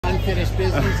unfinished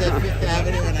business at Fifth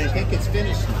Avenue, and I think it's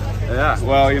finished. Yeah,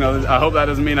 well, you know, I hope that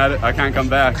doesn't mean I can't come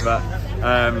back, but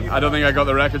I don't think I got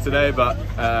the record today, but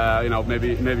you know,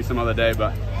 maybe some other day.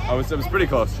 But it was pretty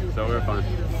close, so we were fine.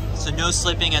 So no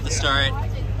slipping at the start.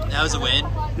 That was a win.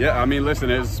 Yeah, I mean,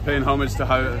 listen, it's paying homage to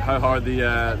how hard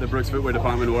the Brooks footwear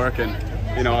department work, and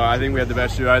you know, I think we had the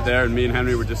best shoe out there, and me and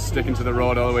Henry were just sticking to the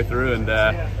road all the way through, and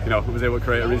you know, was able to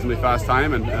create a reasonably fast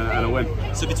time and a win.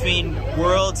 So between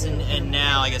Worlds and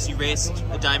now, I guess you raced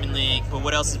the Diamond League, but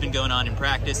what else has been going on in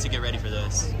practice to get ready for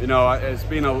this? You know, it's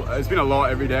been a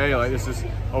lot every day. Like, this is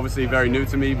obviously very new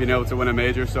to me, being able to win a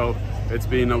major, so it's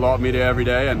been a lot of media every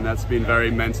day, and that's been very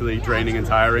mentally draining and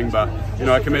tiring. But you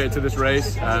know, I committed to this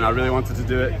race, and I really wanted to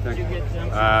do it.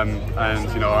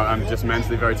 And you know, I'm just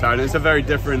mentally very tired. It's a very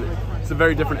different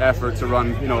effort to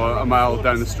run, you know, a mile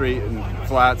down the street in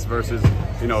flats versus,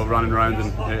 you know, running around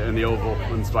in the oval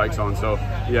with spikes on. So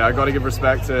yeah, I got to give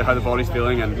respect to how the body's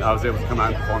feeling, and I was able to come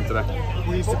out and perform today.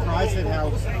 Were you surprised at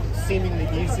how seemingly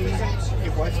easy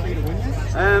it was for you to win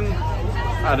this?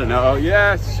 I don't know.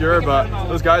 Yeah, sure, but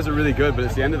those guys are really good. But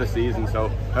it's the end of the season,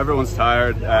 so everyone's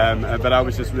tired. But I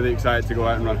was just really excited to go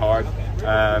out and run hard.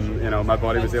 You know, my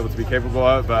body was able to be capable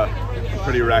of it, but I'm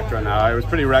pretty wrecked right now. I was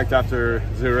pretty wrecked after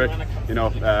Zurich. You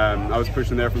know, I was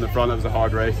pushing there from the front. It was a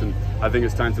hard race, and I think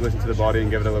it's time to listen to the body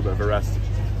and give it a little bit of a rest.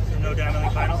 No Diamond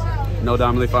League final? No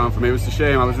Diamond League final for me. It was a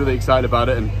shame. I was really excited about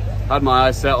it and had my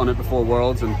eyes set on it before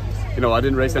Worlds, and you know, I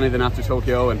didn't race anything after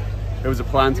Tokyo, and it was a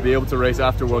plan to be able to race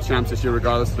after World Champs this year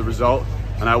regardless of the result,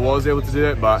 and I was able to do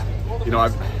it. But you know,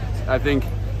 I think,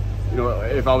 you know,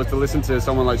 if I was to listen to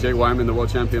someone like Jake Wyman, the world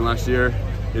champion last year,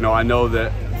 you know, I know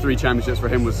that 3 championships for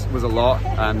him was a lot,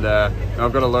 and you know,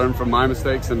 I've got to learn from my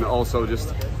mistakes and also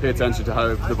just pay attention to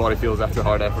how the body feels after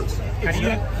hard efforts. How do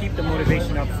you keep the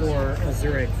motivation up for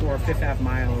Zurich, for a fifth half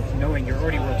mile, knowing you're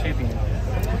already world champion?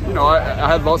 You know, I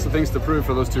had lots of things to prove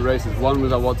for those 2 races. One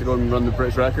was I wanted to go and run the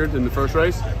British record in the first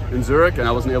race in Zurich, and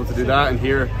I wasn't able to do that. And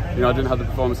here, you know, I didn't have the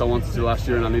performance I wanted to last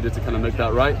year, and I needed to kind of make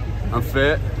that right. I'm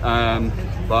fit,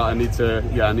 but I need to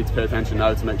pay attention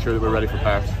now to make sure that we're ready for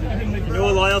Paris.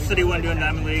 Noah Lyles said he wanted to do a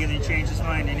Diamond League, and he changed his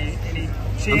mind. Any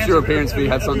I'm sure appearance fee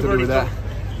had something to do with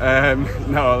that.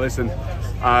 No, listen,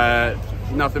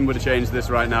 nothing would have changed this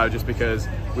right now, just because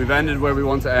we've ended where we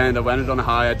want to end. I've ended on a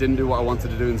high. I didn't do what I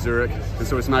wanted to do in Zurich, and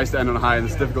so it's nice to end on a high, and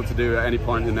it's difficult to do at any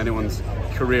point in anyone's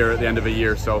career at the end of a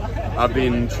year. So I've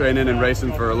been training and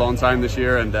racing for a long time this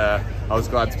year, and I was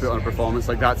glad to put on a performance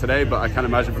like that today, but I can't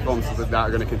imagine performances like that are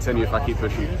going to continue if I keep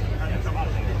pushing.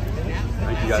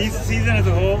 Thank you, guys. Season as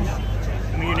a whole,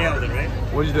 I mean, you nailed it, right?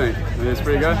 What did you think? I mean, it's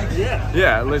pretty good? Yeah.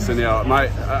 Yeah, listen, you know,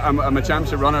 I'm a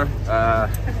championship runner.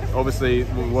 Obviously,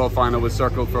 the world final was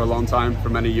circled for a long time, for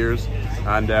many years.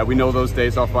 And we know those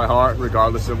days off by heart,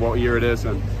 regardless of what year it is.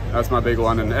 And that's my big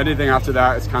one. And anything after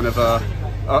that is kind of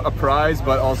a prize,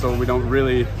 but also we don't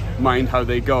really mind how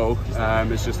they go.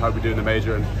 It's just how we do in the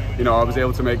major. And, you know, I was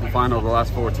able to make the final the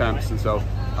last 4 attempts. And so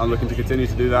I'm looking to continue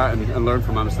to do that and learn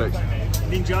from my mistakes.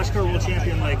 Being Josh Kerr world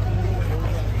champion, like,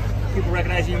 people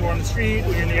recognizing you more on the street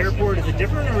when you're in the airport, is it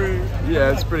different? Or?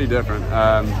 Yeah, it's pretty different.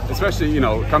 Especially, you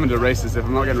know, coming to races, if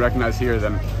I'm not getting recognized here,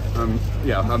 then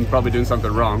yeah, I'm probably doing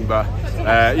something wrong. But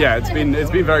yeah, it's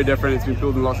been very different. It's been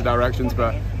pulled in lots of directions.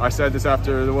 But I said this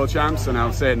after the World Champs, and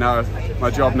I'll say it now.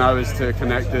 My job now is to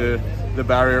connect the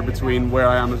barrier between where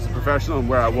I am as a professional and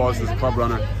where I was as a club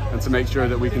runner, and to make sure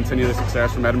that we continue the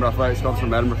success from Edinburgh Athletics Club,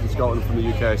 from Edinburgh, from Scotland, from the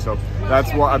UK. So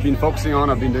that's what I've been focusing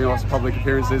on. I've been doing lots of public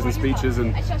appearances and speeches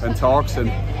and talks, and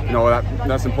you know,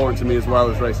 that's important to me as well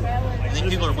as racing. I think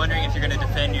people are wondering if you're going to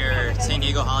defend your San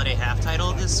Diego Holiday half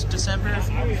title this December.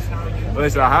 Well,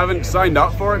 listen, I haven't signed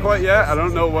up for it quite yet. I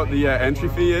don't know what the entry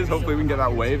fee is. Hopefully we can get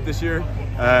that waived this year.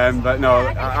 But no,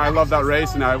 I love that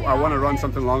race, and I want to run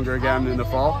something longer again in the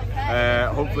fall.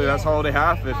 Hopefully that's Holiday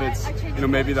half. If it's, you know,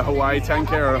 maybe the Hawaii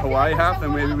 10K or a Hawaii half,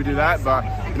 then maybe we do that. But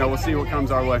you know, we'll see what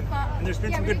comes our way. And there's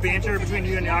been some good banter between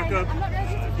you and Jakob.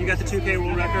 You got the 2K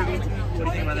world record. What do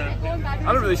you think about that?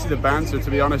 I don't really see the banter, to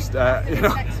be honest. You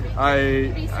know,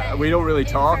 we don't really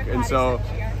talk, and so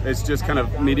it's just kind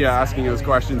of media asking us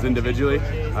questions individually.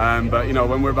 But you know,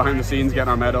 when we're behind the scenes getting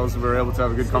our medals, we're able to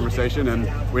have a good conversation, and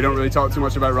we don't really talk too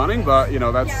much about running. But you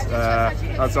know,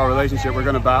 that's our relationship. We're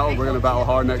going to battle. We're going to battle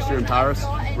hard next year in Paris.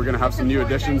 We're going to have some new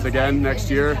additions again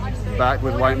next year, back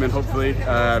with Whiteman hopefully,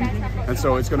 and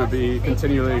so it's going to be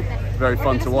continually very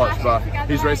fun to watch. But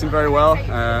he's racing very well.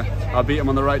 I'll beat him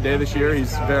on the right day this year.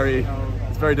 It's very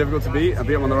difficult to beat. I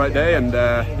beat him on the right day, and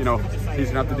you know, he's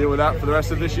gonna have to deal with that for the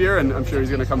rest of this year, and I'm sure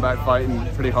he's gonna come back fighting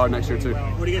pretty hard next year too.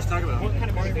 What do you guys talk about?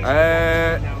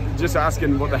 Just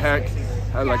asking what the heck,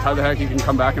 like how the heck he can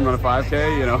come back and run a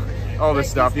 5K. You know, all this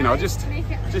stuff, you know, just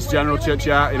general chit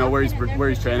chat, you know, where he's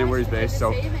training, where he's based.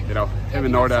 So, you know, him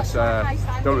and Nordes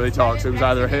don't really talk. So it was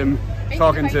either him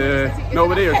talking to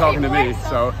nobody or talking to me.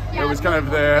 So it was kind of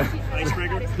the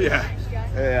icebreaker.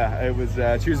 Yeah, it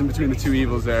was choosing between the two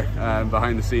evils there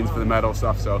behind the scenes for the medal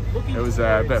stuff. So it was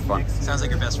a bit fun. Sounds like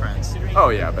you're best friends. Oh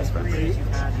yeah, best friends.